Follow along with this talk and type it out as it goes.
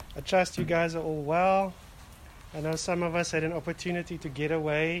I trust you guys are all well. I know some of us had an opportunity to get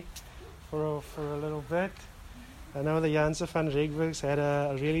away for a little bit. I know the Janse van Regbergs had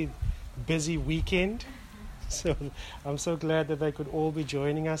a really busy weekend. So I'm so glad that they could all be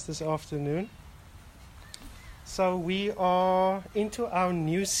joining us this afternoon. So we are into our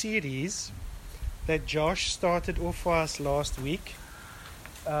new series that Josh started off for us last week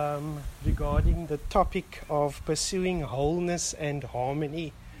regarding the topic of pursuing wholeness and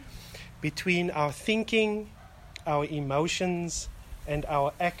harmony between our thinking, our emotions, and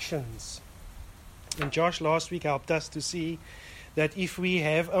our actions. And Josh last week helped us to see that if we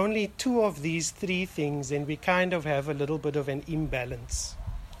have only two of these three things, then we kind of have a little bit of an imbalance.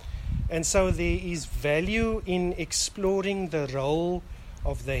 And so there is value in exploring the role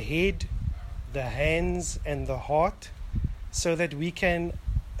of the head, the hands, and the heart, so that we can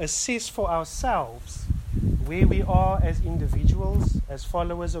assess for ourselves where we are as individuals, as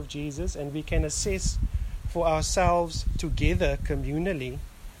followers of Jesus, and we can assess for ourselves together, communally,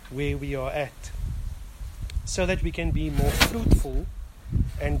 where we are at, so that we can be more fruitful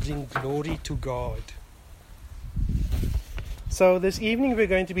and bring glory to God. So this evening we're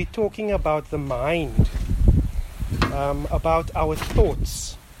going to be talking about the mind, about our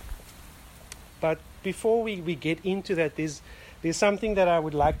thoughts. But before we get into that, there's something that I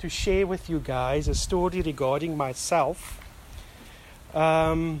would like to share with you guys, a story regarding myself.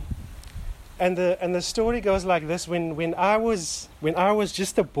 And the story goes like this: when I was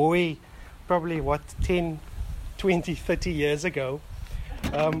just a boy, probably 10, 20, 30 years ago,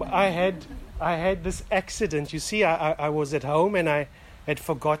 I had this accident. You see, I was at home and I had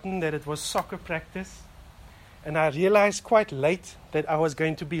forgotten that it was soccer practice. And I realized quite late that I was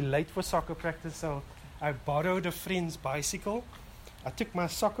going to be late for soccer practice, so I borrowed a friend's bicycle. I took my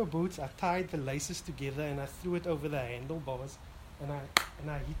soccer boots, I tied the laces together, and I threw it over the handlebars, and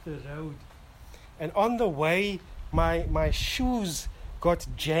I hit the road. And on the way, my shoes got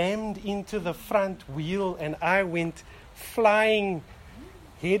jammed into the front wheel, and I went flying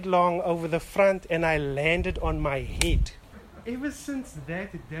headlong over the front, and I landed on my head. Ever since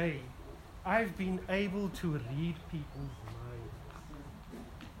that day, I've been able to read people's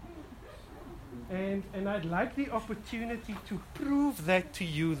minds. And I'd like the opportunity to prove that to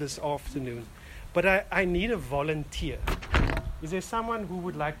you this afternoon. But I need a volunteer. Is there someone who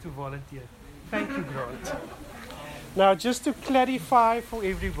would like to volunteer? Thank you, Grant. Now, just to clarify for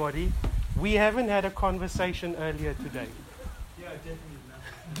everybody, we haven't had a conversation earlier today. Yeah, definitely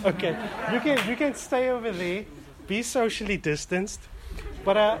not. Okay, you can stay over there, be socially distanced.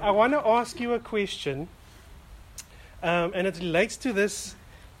 But I want to ask you a question, and it relates to this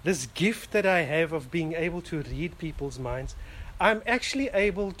gift that I have of being able to read people's minds. I'm actually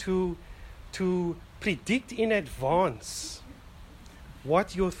able to predict in advance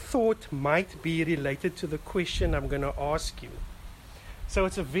what your thought might be related to the question I'm going to ask you. So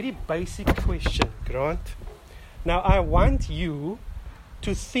it's a very basic question, Grant. Now I want you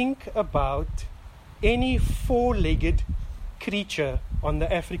to think about any four-legged creature on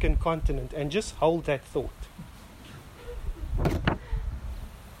the African continent and just hold that thought.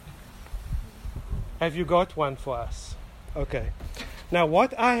 Have you got one for us? Okay. Now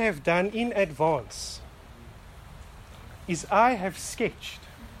what I have done in advance is I have sketched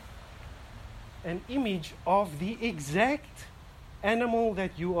an image of the exact animal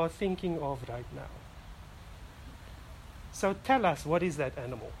that you are thinking of right now. So tell us, what is that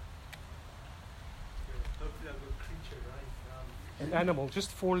animal? An animal,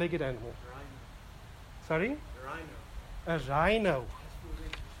 just four-legged animal. Rhino. Sorry? A rhino. A rhino.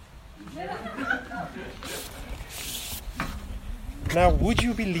 Now, would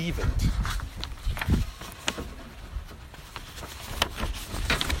you believe it?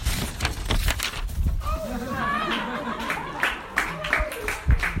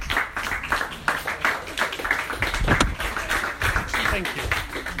 Thank you.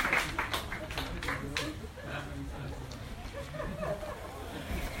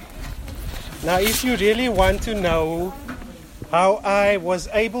 Now, if you really want to know how I was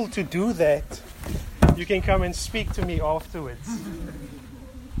able to do that, you can come and speak to me afterwards.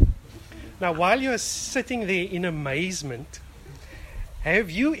 Now, while you're sitting there in amazement, have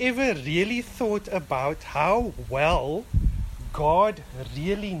you ever really thought about how well God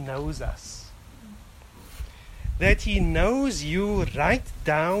really knows us? That He knows you right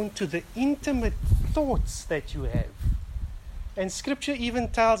down to the intimate thoughts that you have. And Scripture even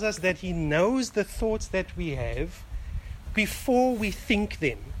tells us that He knows the thoughts that we have before we think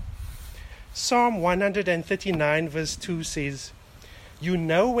them. Psalm 139 verse 2 says, "You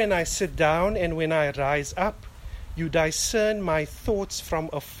know when I sit down and when I rise up. You discern my thoughts from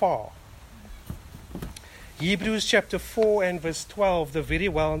afar. Hebrews chapter 4 and verse 12, the very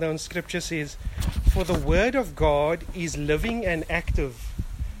well-known scripture says, For the word of God is living and active,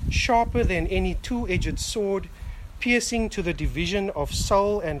 sharper than any two-edged sword, piercing to the division of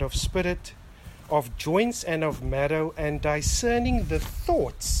soul and of spirit, of joints and of marrow, and discerning the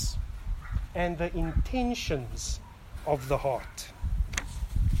thoughts and the intentions of the heart.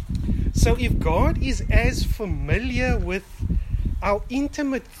 So if God is as familiar with our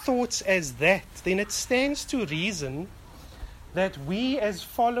intimate thoughts as that, then it stands to reason that we as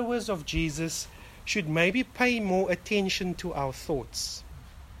followers of Jesus should maybe pay more attention to our thoughts.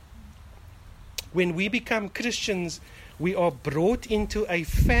 When we become Christians, we are brought into a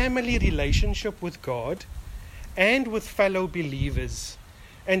family relationship with God and with fellow believers.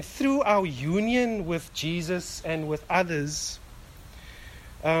 And through our union with Jesus and with others,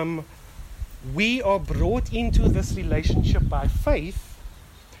 we are brought into this relationship by faith.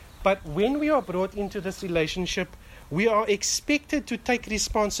 But when we are brought into this relationship, we are expected to take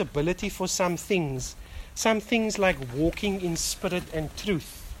responsibility for some things like walking in spirit and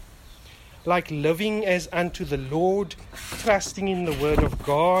truth, like living as unto the Lord, trusting in the Word of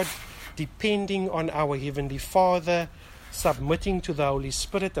God, depending on our Heavenly Father, submitting to the Holy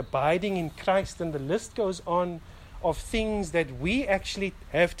Spirit, abiding in Christ, and the list goes on of things that we actually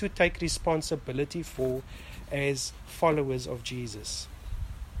have to take responsibility for as followers of Jesus.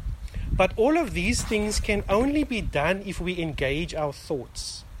 But all of these things can only be done if we engage our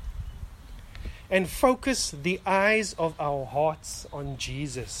thoughts and focus the eyes of our hearts on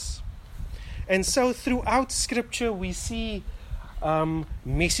Jesus. And so throughout Scripture we see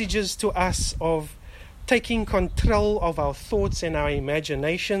messages to us of taking control of our thoughts and our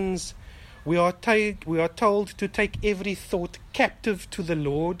imaginations. We are told to take every thought captive to the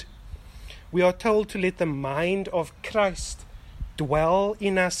Lord. We are told to let the mind of Christ dwell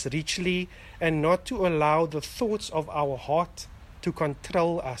in us richly and not to allow the thoughts of our heart to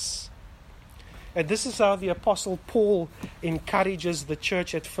control us. And this is how the Apostle Paul encourages the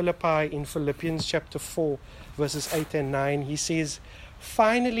church at Philippi in Philippians chapter 4, verses 8 and 9. He says,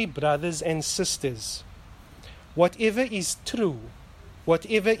 Finally, brothers and sisters, whatever is true,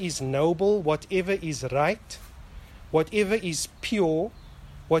 whatever is noble, whatever is right, whatever is pure,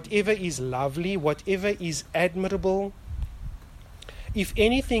 whatever is lovely, whatever is admirable, if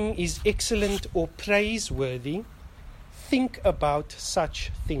anything is excellent or praiseworthy, think about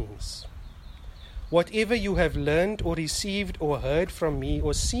such things. Whatever you have learned or received or heard from me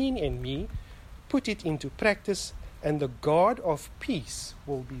or seen in me, put it into practice, and the God of peace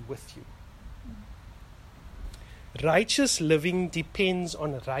will be with you. Righteous living depends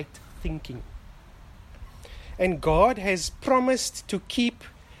on right thinking. And God has promised to keep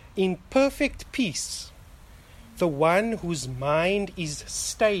in perfect peace the one whose mind is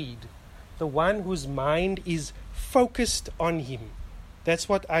stayed, the one whose mind is focused on Him. That's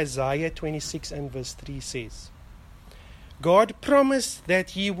what Isaiah 26 and verse 3 says. God promised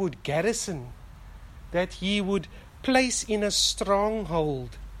that He would garrison, that He would place in a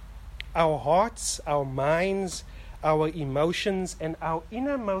stronghold our hearts, our minds, our emotions, and our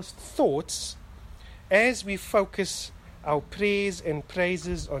innermost thoughts as we focus our prayers and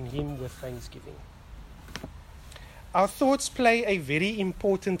praises on Him with thanksgiving. Our thoughts play a very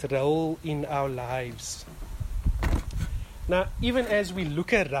important role in our lives. Now, even as we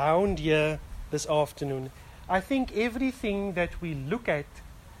look around here this afternoon, I think everything that we look at,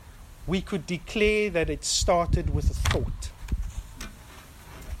 we could declare that it started with a thought.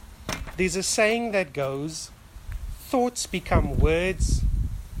 There's a saying that goes, thoughts become words,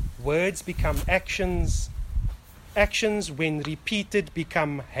 words become actions, actions when repeated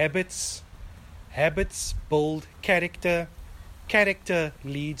become habits, habits build character, character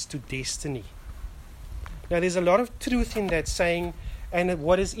leads to destiny. Now there's a lot of truth in that saying, and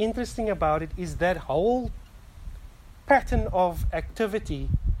what is interesting about it is that whole pattern of activity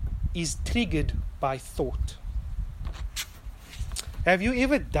is triggered by thought. Have you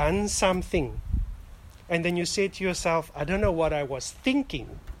ever done something and then you said to yourself, I don't know what I was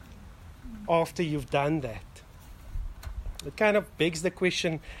thinking after you've done that? It kind of begs the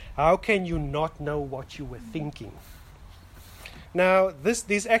question, how can you not know what you were thinking? Now,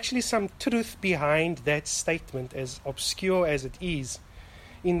 there's actually some truth behind that statement, as obscure as it is,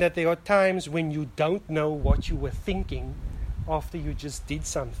 in that there are times when you don't know what you were thinking after you just did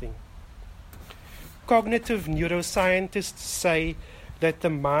something. Cognitive neuroscientists say that the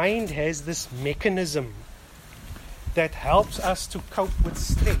mind has this mechanism that helps us to cope with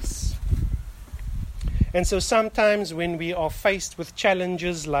stress. And so sometimes when we are faced with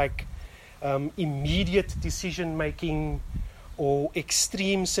challenges like immediate decision making, or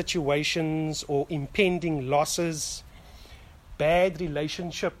extreme situations, or impending losses, bad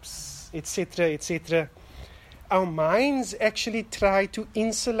relationships, etc., etc. Our minds actually try to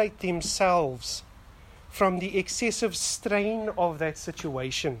insulate themselves from the excessive strain of that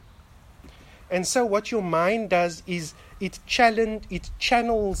situation. And so what your mind does is it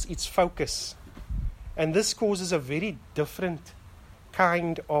channels its focus. And this causes a very different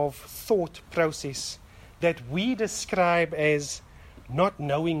kind of thought process that we describe as not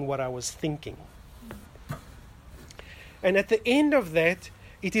knowing what I was thinking. And at the end of that,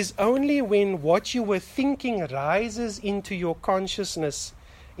 it is only when what you were thinking rises into your consciousness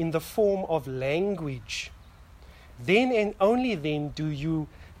in the form of language, then and only then do you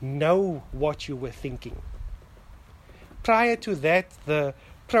know what you were thinking. Prior to that, the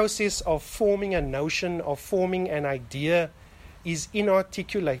process of forming a notion, of forming an idea, is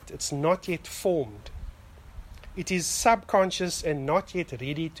inarticulate. It's not yet formed. It is subconscious and not yet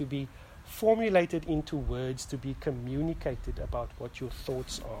ready to be formulated into words, to be communicated about what your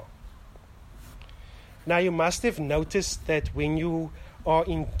thoughts are. Now, you must have noticed that when you are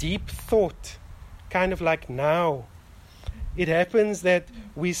in deep thought, kind of like now, it happens that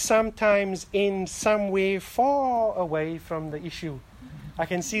we sometimes end somewhere far away from the issue. I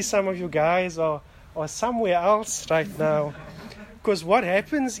can see some of you guys are somewhere else right now. Because what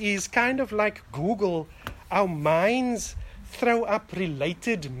happens is kind of like Google, our minds throw up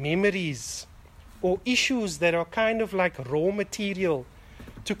related memories or issues that are kind of like raw material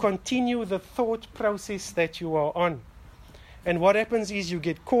to continue the thought process that you are on. And what happens is you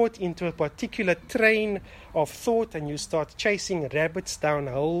get caught into a particular train of thought and you start chasing rabbits down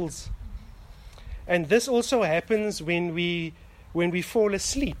holes. And this also happens when we fall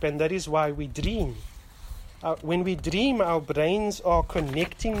asleep, and that is why we dream. When we dream, our brains are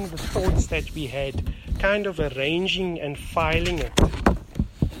connecting the thoughts that we had, kind of arranging and filing it.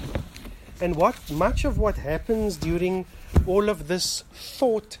 And much of what happens during all of this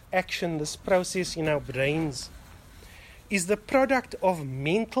thought action, this process in our brains, is the product of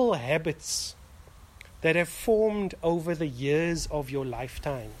mental habits that have formed over the years of your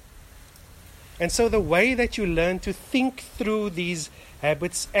lifetime. And so the way that you learn to think through these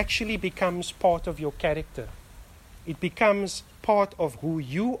habits actually becomes part of your character. It becomes part of who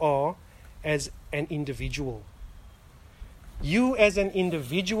you are as an individual. You as an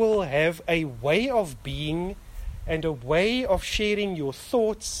individual have a way of being and a way of sharing your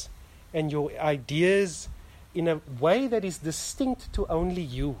thoughts and your ideas in a way that is distinct to only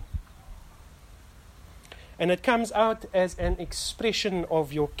you. And it comes out as an expression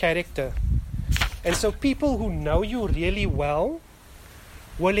of your character. And so people who know you really well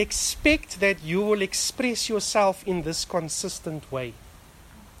will expect that you will express yourself in this consistent way.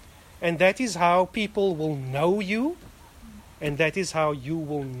 And that is how people will know you, and that is how you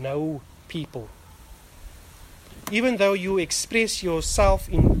will know people. Even though you express yourself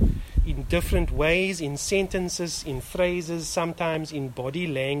in different ways, in sentences, in phrases, sometimes in body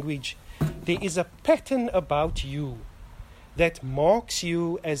language, there is a pattern about you that marks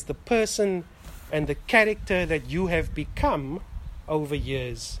you as the person and the character that you have become over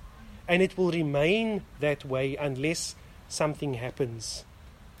years. And it will remain that way unless something happens.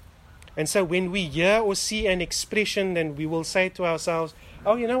 And so when we hear or see an expression, then we will say to ourselves,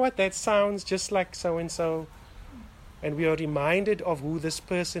 oh, you know what, that sounds just like so-and-so. And we are reminded of who this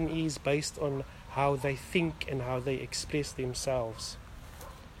person is based on how they think and how they express themselves.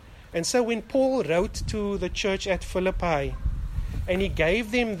 And so when Paul wrote to the church at Philippi, and he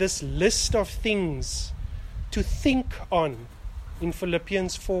gave them this list of things to think on in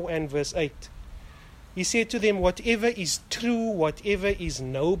Philippians 4 and verse 8, he said to them, whatever is true, whatever is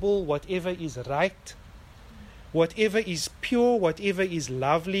noble, whatever is right, whatever is pure, whatever is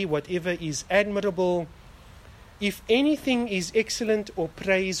lovely, whatever is admirable, if anything is excellent or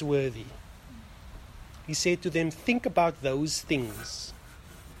praiseworthy, he said to them, think about those things.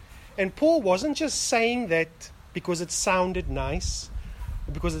 And Paul wasn't just saying that because it sounded nice,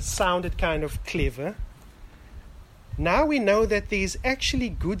 because it sounded kind of clever. Now we know that there's actually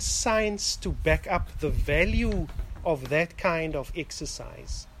good science to back up the value of that kind of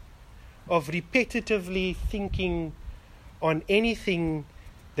exercise, of repetitively thinking on anything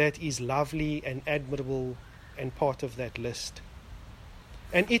that is lovely and admirable and part of that list.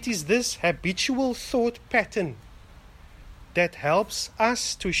 And it is this habitual thought pattern that helps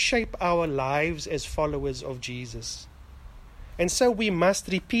us to shape our lives as followers of Jesus. And so we must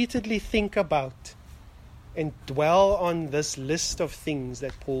repeatedly think about and dwell on this list of things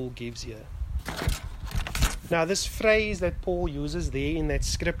that Paul gives here. Now, this phrase that Paul uses there in that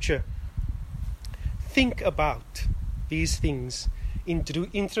scripture, think about these things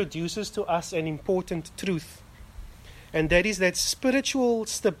introduces to us an important truth, and that is that spiritual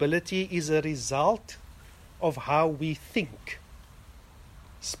stability is a result of how we think.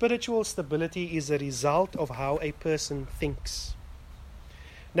 Spiritual stability is a result of how a person thinks.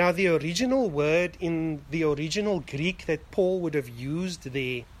 Now, the original word in the original Greek that Paul would have used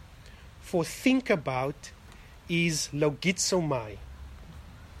there for think about is logizomai.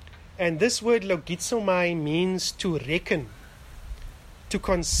 And this word logizomai means to reckon, to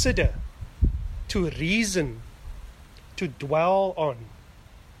consider, to reason, to dwell on.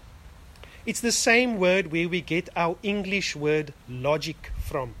 It's the same word where we get our English word logic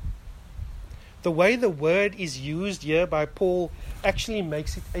from. The way the word is used here by Paul actually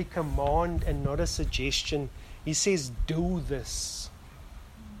makes it a command and not a suggestion. He says, do this.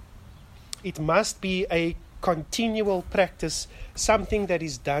 It must be a continual practice, something that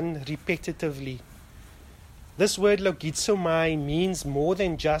is done repetitively. This word logizomai means more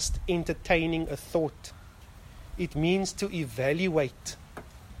than just entertaining a thought. It means to evaluate,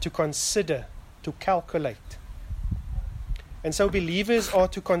 to consider, to calculate. And so believers are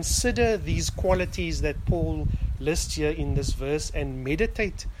to consider these qualities that Paul lists here in this verse and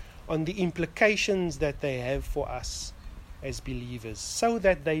meditate on the implications that they have for us as believers, so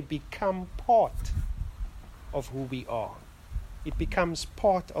that they become part of who we are. It becomes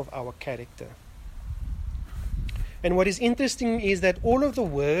part of our character. And what is interesting is that all of the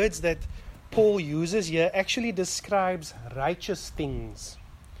words that Paul uses here actually describes righteous things.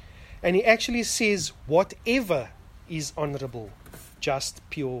 And he actually says, whatever is honorable, just,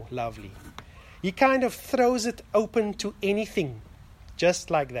 pure, lovely. He kind of throws it open to anything,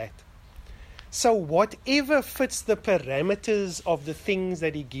 just like that. So whatever fits the parameters of the things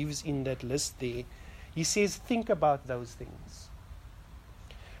that he gives in that list there, he says, think about those things.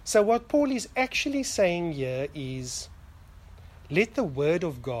 So what Paul is actually saying here is, let the Word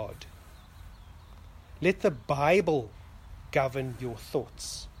of God, let the Bible govern your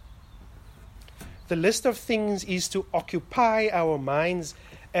thoughts. The list of things is to occupy our minds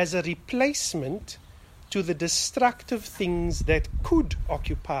as a replacement to the destructive things that could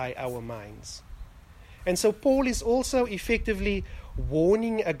occupy our minds. And so Paul is also effectively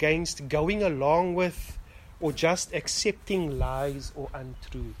warning against going along with or just accepting lies or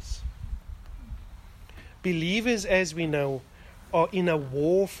untruths. Believers, as we know, are in a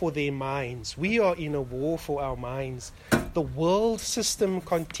war for their minds. We are in a war for our minds. The world system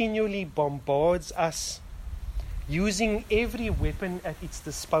continually bombards us, using every weapon at its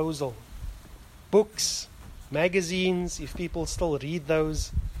disposal. Books, magazines, if people still read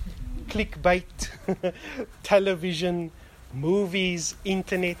those, clickbait, television, movies,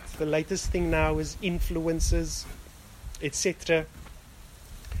 internet. The latest thing now is influencers, etc.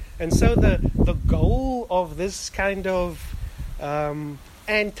 And so the goal of this kind of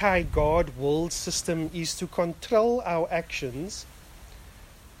anti-God world system is to control our actions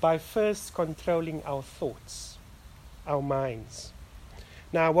by first controlling our thoughts, our minds.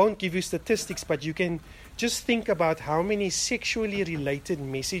 Now, I won't give you statistics, but you can just think about how many sexually related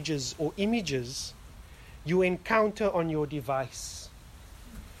messages or images you encounter on your device.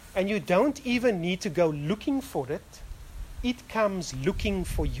 And you don't even need to go looking for it. It comes looking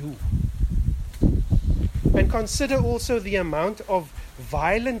for you. And consider also the amount of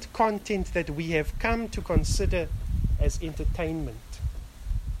violent content that we have come to consider as entertainment.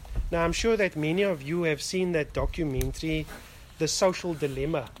 Now, I'm sure that many of you have seen that documentary, The Social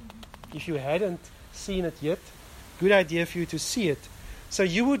Dilemma. If you hadn't seen it yet, good idea for you to see it. So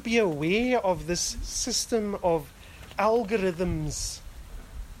you would be aware of this system of algorithms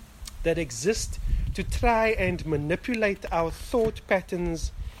that exist to try and manipulate our thought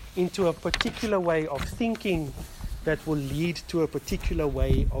patterns into a particular way of thinking that will lead to a particular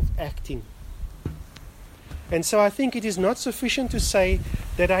way of acting. And so I think it is not sufficient to say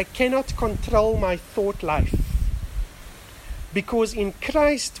that I cannot control my thought life, because in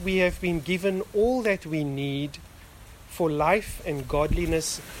Christ we have been given all that we need for life and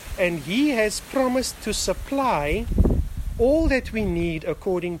godliness, and He has promised to supply all that we need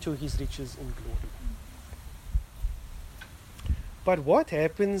according to His riches in glory. But what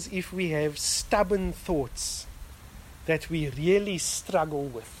happens if we have stubborn thoughts that we really struggle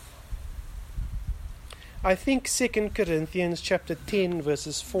with? I think 2 Corinthians chapter 10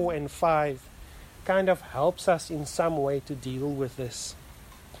 verses 4 and 5 kind of helps us in some way to deal with this.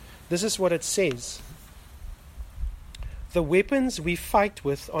 This is what it says. The weapons we fight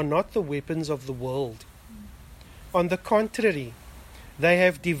with are not the weapons of the world. On the contrary, they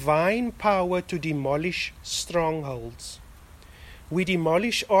have divine power to demolish strongholds. We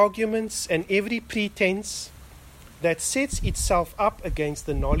demolish arguments and every pretense that sets itself up against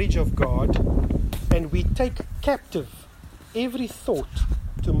the knowledge of God, and we take captive every thought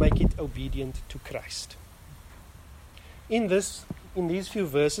to make it obedient to Christ. In these few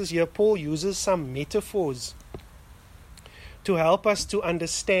verses here, Paul uses some metaphors to help us to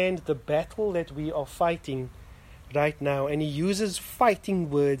understand the battle that we are fighting right now. And he uses fighting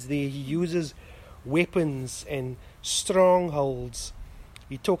words there. He uses weapons and strongholds.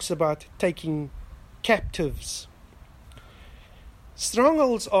 He talks about taking captives.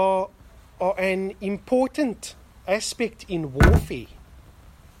 Strongholds are an important aspect in warfare.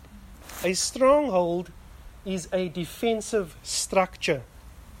 A stronghold is a defensive structure.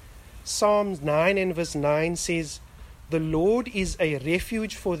 Psalms 9 and verse 9 says, "The Lord is a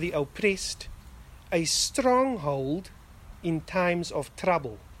refuge for the oppressed, a stronghold in times of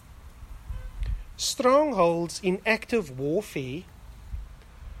trouble." Strongholds in active warfare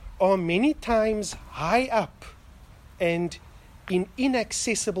are many times high up and in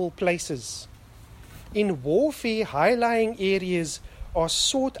inaccessible places. In warfare, high-lying areas are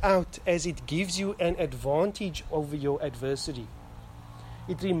sought out as it gives you an advantage over your adversary.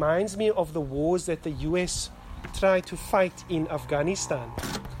 It reminds me of the wars that the US tried to fight in Afghanistan,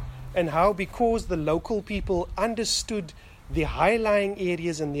 and how, because the local people understood the high-lying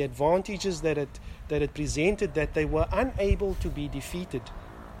areas and the advantages that it presented, that they were unable to be defeated.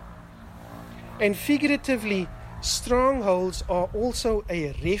 And figuratively, strongholds are also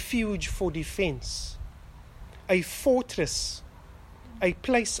a refuge for defense, a fortress, a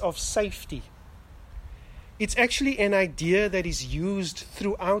place of safety. It's actually an idea that is used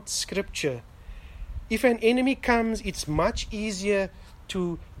throughout Scripture. If an enemy comes, it's much easier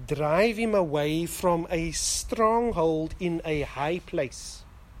to drive him away from a stronghold in a high place.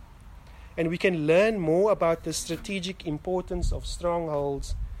 And we can learn more about the strategic importance of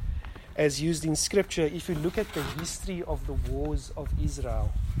strongholds as used in Scripture if you look at the history of the wars of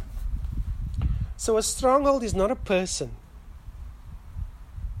Israel. So a stronghold is not a person.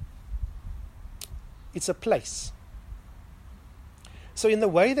 It's a place. So in the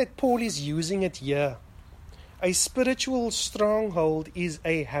way that Paul is using it here, a spiritual stronghold is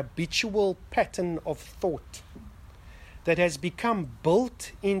a habitual pattern of thought that has become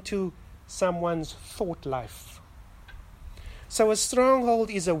built into someone's thought life. So a stronghold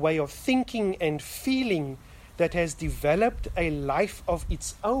is a way of thinking and feeling that has developed a life of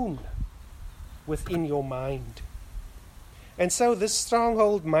its own within your mind. And so this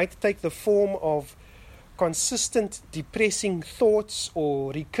stronghold might take the form of consistent depressing thoughts,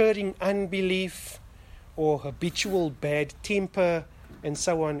 or recurring unbelief, or habitual bad temper, and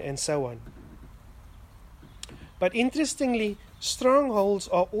so on and so on. But interestingly, strongholds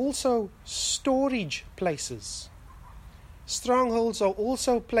are also storage places. Strongholds are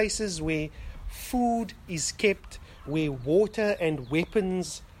also places where food is kept, where water and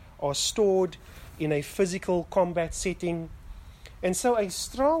weapons are stored in a physical combat setting. And so a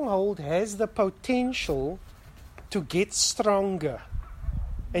stronghold has the potential to get stronger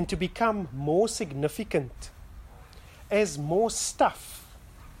and to become more significant as more stuff,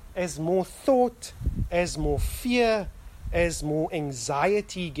 as more thought, as more fear, as more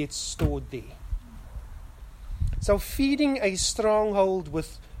anxiety gets stored there. So feeding a stronghold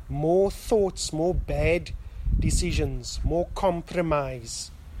with more thoughts, more bad decisions, more compromise,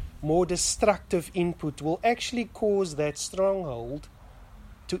 more destructive input will actually cause that stronghold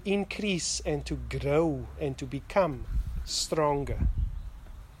to increase and to grow and to become stronger.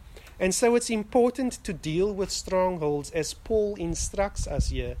 And so it's important to deal with strongholds as Paul instructs us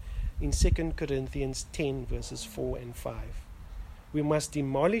here in 2 Corinthians 10 verses 4 and 5. We must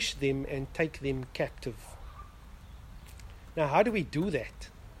demolish them and take them captive. Now, how do we do that?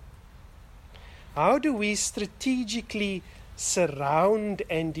 How do we strategically surround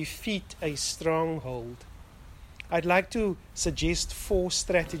and defeat a stronghold? I'd like to suggest 4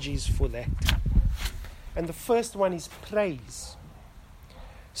 strategies for that. And the first one is praise.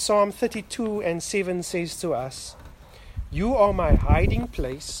 Psalm 32 and 7 says to us, "You are my hiding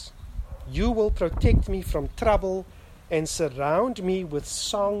place. You will protect me from trouble and surround me with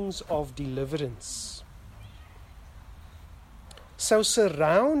songs of deliverance." So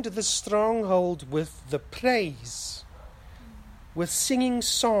surround the stronghold with the praise, with singing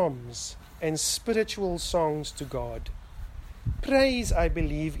psalms and spiritual songs to God. Praise, I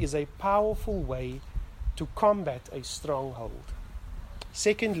believe, is a powerful way to combat a stronghold.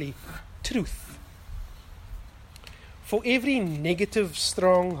 Secondly, truth. For every negative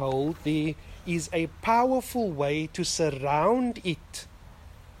stronghold, there is a powerful way to surround it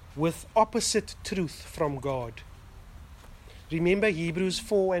with opposite truth from God. Remember Hebrews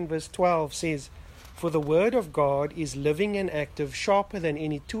 4 and verse 12 says, "For the word of God is living and active, sharper than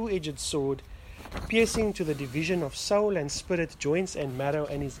any two-edged sword, piercing to the division of soul and spirit, joints and marrow,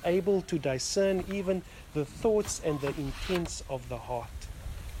 and is able to discern even the thoughts and the intents of the heart."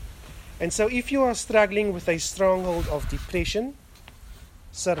 And so if you are struggling with a stronghold of depression,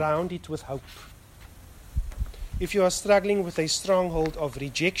 surround it with hope. If you are struggling with a stronghold of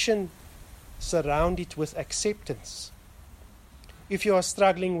rejection, surround it with acceptance. If you are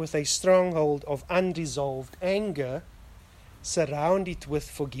struggling with a stronghold of unresolved anger, surround it with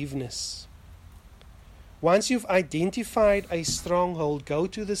forgiveness. Once you've identified a stronghold, go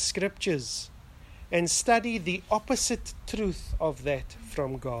to the scriptures and study the opposite truth of that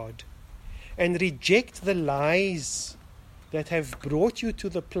from God, and reject the lies that have brought you to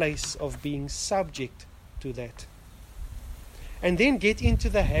the place of being subject to that. And then get into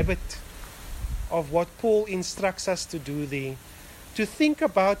the habit of what Paul instructs us to do there, to think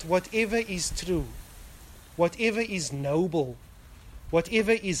about whatever is true, whatever is noble,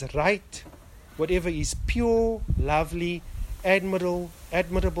 whatever is right, whatever is pure, lovely, admirable,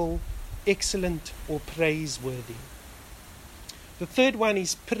 excellent, or praiseworthy. The third one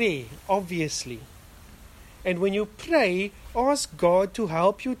is pray, obviously. And when you pray, ask God to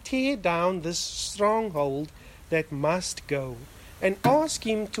help you tear down this stronghold that must go, and ask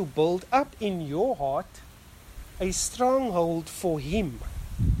Him to build up in your heart a stronghold for Him.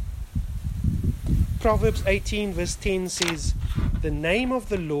 Proverbs 18 verse 10 says, "The name of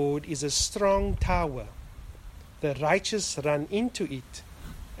the Lord is a strong tower. The righteous run into it,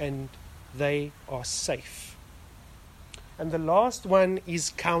 and they are safe." And the last one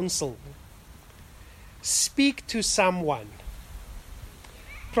is counsel. Speak to someone.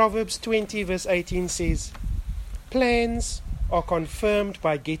 Proverbs 20 verse 18 says, "Plans are confirmed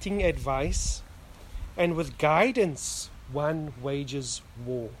by getting advice, and with guidance one wages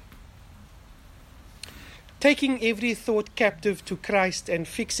war." Taking every thought captive to Christ and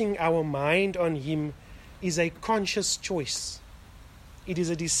fixing our mind on Him is a conscious choice. It is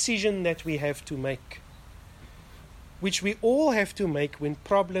a decision that we have to make, which we all have to make when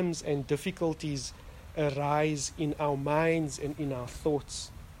problems and difficulties arise in our minds and in our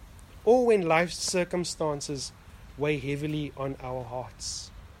thoughts, or when life's circumstances weigh heavily on our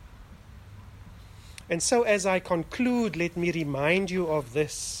hearts. And so as I conclude, let me remind you of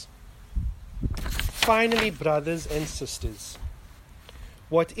this. Finally, brothers and sisters,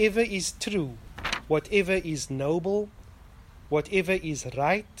 whatever is true, whatever is noble, whatever is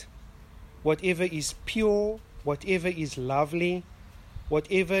right, whatever is pure, whatever is lovely,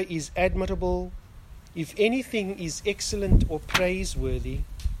 whatever is admirable, if anything is excellent or praiseworthy,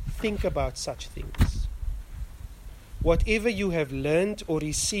 think about such things. Whatever you have learned or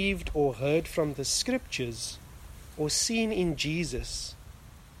received or heard from the scriptures or seen in Jesus,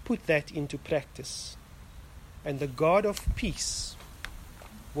 put that into practice, and the God of peace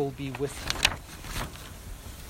will be with you.